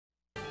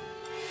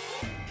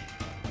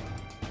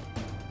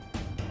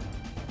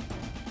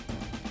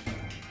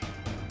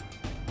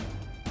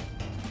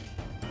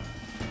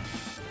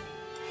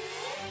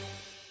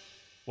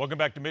Welcome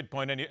back to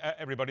MidPoint, and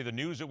everybody. The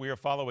news that we are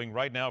following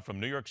right now from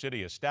New York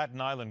City, a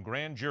Staten Island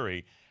grand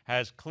jury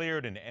has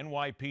cleared an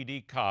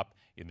NYPD cop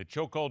in the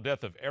chokehold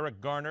death of Eric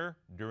Garner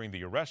during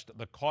the arrest,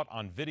 the caught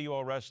on video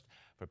arrest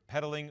for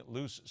peddling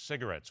loose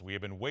cigarettes. We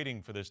have been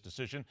waiting for this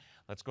decision.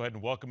 Let's go ahead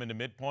and welcome into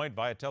MidPoint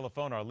via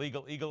telephone our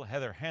legal eagle,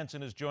 Heather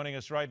Hansen, is joining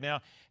us right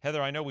now.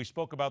 Heather, I know we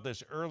spoke about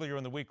this earlier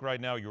in the week.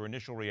 Right now, your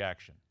initial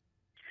reaction?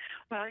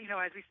 Well,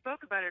 as we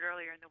spoke about it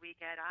earlier in the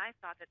weekend, I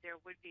thought that there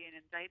would be an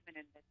indictment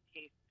in this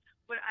case.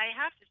 What I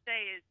have to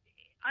say is,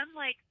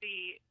 unlike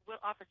the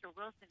Officer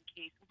Wilson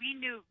case, we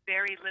knew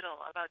very little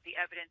about the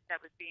evidence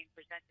that was being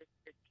presented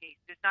in this case.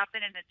 There's not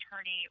been an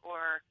attorney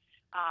or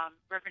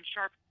Reverend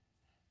Sharp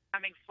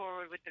coming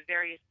forward with the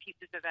various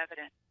pieces of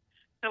evidence.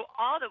 So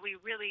all that we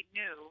really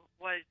knew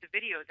was the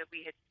video that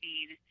we had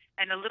seen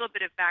and a little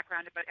bit of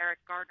background about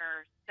Eric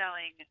Garner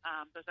selling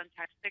those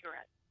untaxed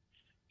cigarettes.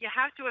 You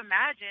have to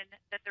imagine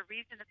that the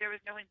reason that there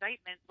was no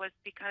indictment was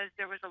because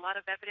there was a lot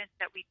of evidence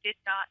that we did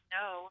not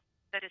know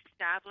that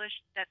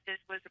established that this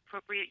was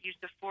appropriate use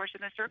of force in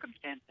the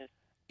circumstances.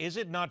 Is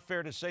it not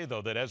fair to say,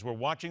 though, that as we're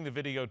watching the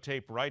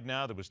videotape right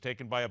now that was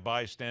taken by a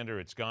bystander,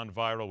 it's gone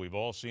viral, we've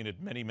all seen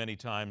it many, many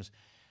times,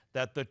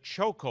 that the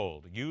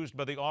chokehold used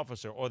by the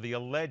officer, or the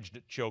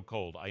alleged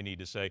chokehold, I need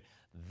to say,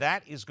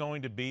 that is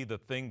going to be the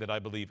thing that I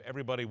believe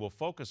everybody will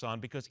focus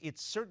on, because it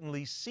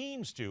certainly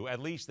seems to,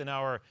 at least in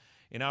our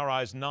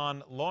eyes,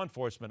 non-law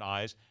enforcement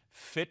eyes,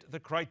 fit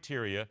the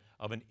criteria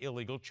of an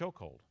illegal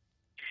chokehold.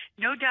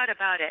 No doubt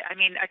about it. I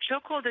mean, a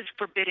chokehold is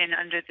forbidden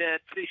under the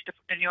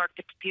New York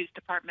Police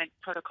Department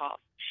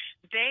protocols.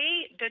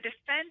 The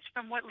defense,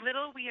 from what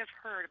little we have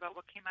heard about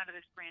what came out of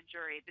this grand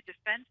jury, the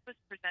defense was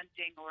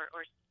presenting or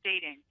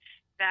stating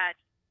that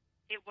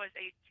it was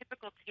a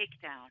typical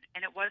takedown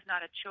and it was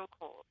not a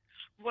chokehold.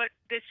 What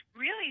this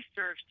really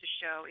serves to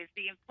show is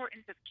the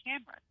importance of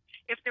cameras.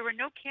 If there were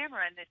no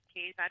camera in this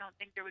case, I don't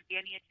think there would be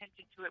any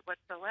attention to it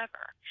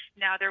whatsoever.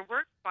 Now, there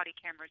were body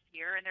cameras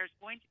here, and there's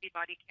going to be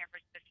body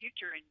cameras in the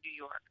future in New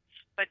York,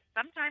 but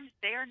sometimes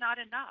they are not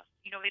enough.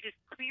 It is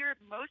clear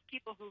most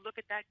people who look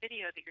at that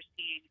video that you're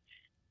seeing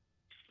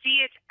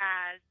see it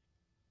as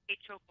a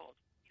chokehold.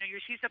 You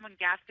see someone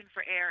gasping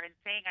for air and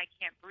saying, "I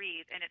can't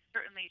breathe," and it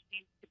certainly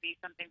seems to be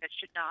something that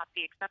should not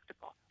be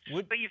acceptable.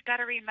 But you've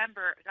got to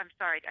remember, I'm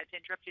sorry to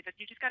interrupt you, but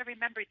you just got to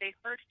remember they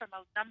heard from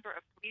a number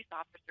of police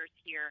officers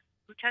here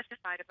who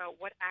testified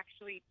about what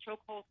actually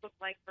chokeholds look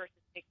like versus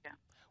takedowns.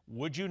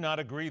 Would you not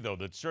agree, though,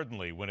 that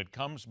certainly when it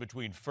comes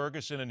between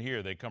Ferguson and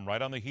here, they come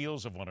right on the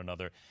heels of one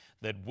another,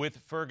 that with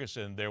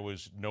Ferguson there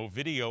was no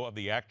video of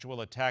the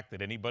actual attack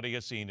that anybody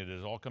has seen. It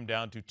has all come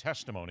down to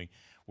testimony.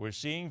 We're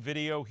seeing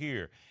video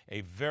here,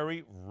 a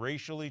very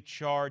racially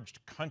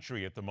charged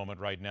country at the moment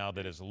right now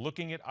that is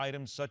looking at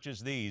items such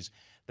as these,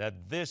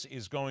 that this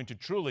is going to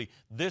truly,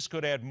 this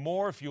could add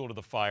more fuel to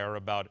the fire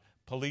about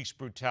police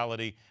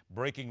brutality,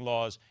 breaking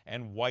laws,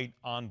 and white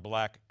on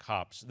black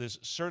cops. This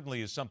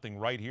certainly is something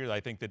right here that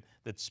I think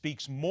that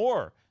speaks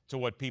more to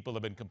what people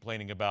have been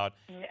complaining about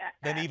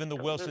than even the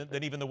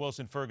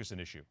Wilson Ferguson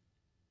issue.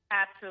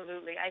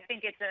 Absolutely. I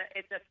think it's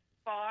a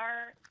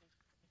far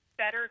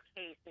better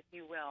case, if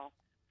you will,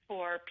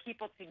 for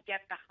people to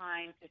get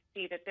behind, to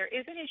see that there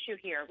is an issue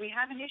here. We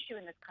have an issue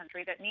in this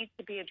country that needs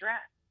to be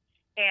addressed.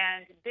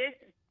 And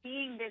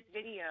seeing this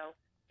video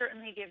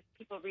certainly gives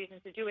people reason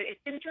to do it. It's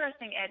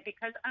interesting, Ed,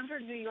 because under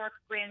New York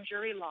grand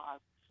jury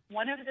laws,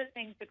 one of the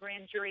things the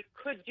grand jury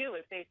could do,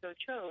 if they so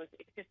chose,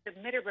 is to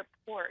submit a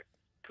report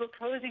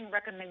proposing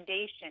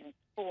recommendations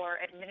for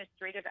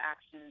administrative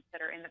actions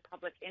that are in the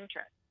public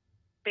interest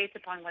based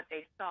upon what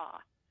they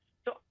saw.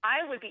 So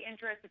I would be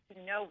interested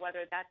to know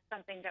whether that's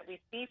something that we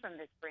see from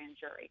this grand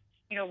jury.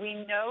 We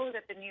know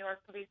that the New York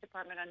Police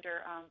Department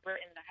under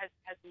Britain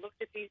has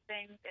looked at these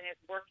things and is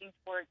working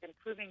towards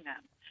improving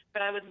them.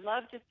 But I would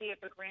love to see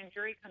if a grand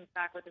jury comes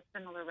back with a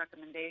similar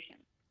recommendation.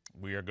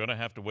 We are going to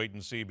have to wait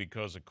and see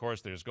because, of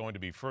course, there's going to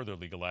be further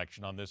legal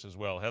action on this as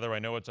well. Heather, I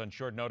know it's on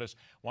short notice.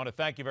 I want to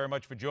thank you very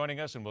much for joining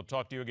us, and we'll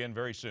talk to you again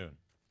very soon.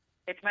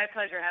 It's my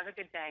pleasure. Have a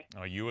good day.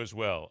 You as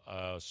well.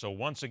 So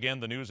once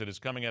again, the news that is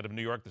coming out of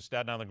New York, the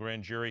Staten Island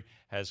grand jury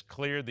has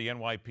cleared the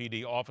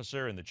NYPD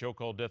officer in the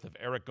chokehold death of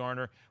Eric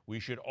Garner. We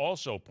should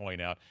also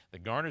point out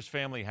that Garner's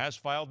family has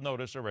filed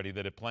notice already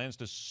that it plans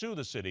to sue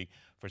the city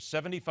for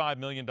 $75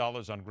 million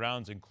on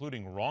grounds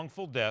including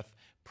wrongful death,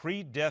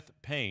 pre-death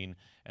pain,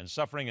 and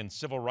suffering and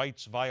civil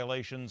rights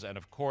violations. And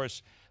of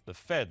course, the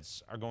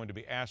feds are going to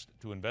be asked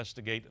to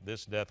investigate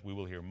this death. We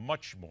will hear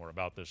much more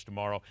about this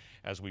tomorrow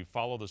as we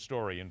follow the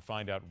story and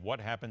find out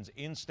what happens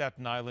in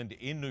Staten Island,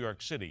 in New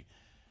York City,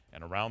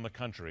 and around the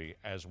country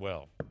as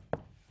well.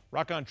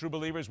 Rock on, true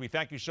believers. We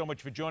thank you so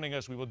much for joining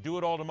us. We will do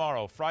it all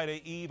tomorrow,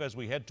 Friday Eve, as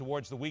we head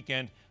towards the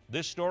weekend.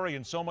 This story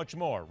and so much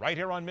more right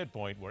here on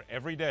MidPoint, where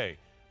every day,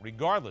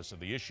 regardless of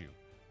the issue,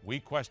 we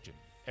question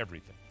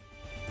everything.